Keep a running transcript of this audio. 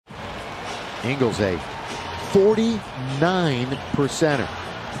Ingles a 49%er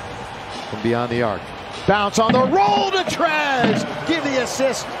from beyond the arc. Bounce on the roll to Trez. Give the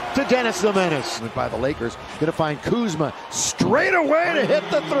assist to Dennis the Menace. By the Lakers, gonna find Kuzma straight away to hit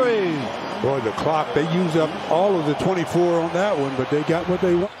the three. Boy, the clock, they used up all of the 24 on that one, but they got what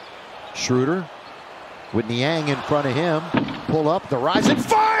they want. Schroeder with Niang in front of him. Pull up the rise and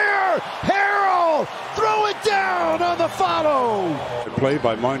fire! Harrell! Throw it down on the follow! Play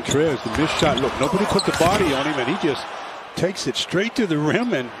by Montrez, the missed shot. Look, nobody put the body on him, and he just takes it straight to the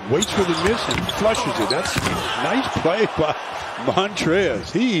rim and waits for the miss and flushes it. That's a nice play by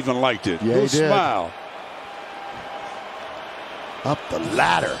Montrez. He even liked it. Yeah, he did. Smile. Up the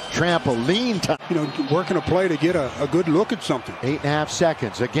ladder, trampoline time. You know, working a play to get a good look at something. 8.5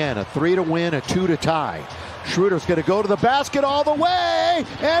 seconds. Again, a 3 to win, a 2 to tie. Schroeder's going to go to the basket all the way,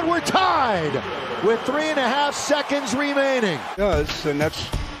 and we're tied with 3.5 seconds remaining. Does, and that's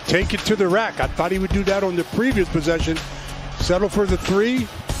take it to the rack. I thought he would do that on the previous possession. Settle for the three.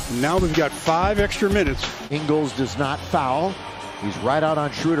 Now we've got 5 extra minutes. Ingles does not foul. He's right out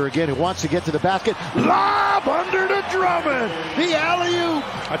on Schroeder again, who wants to get to the basket. Lob under to Drummond. The alley-oop.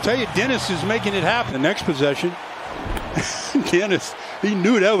 I tell you, Dennis is making it happen. The next possession, Dennis, he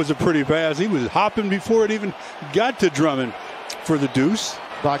knew that was a pretty pass. He was hopping before it even got to Drummond for the deuce.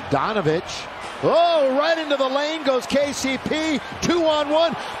 Bogdanovich. Oh, right into the lane goes KCP.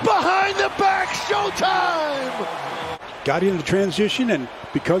 2-on-1. Behind the back. Showtime. Got into transition, and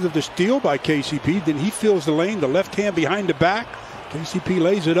because of the steal by KCP, then he fills the lane, the left hand behind the back. KCP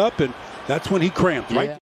lays it up, and that's when he cramped, right? Yeah.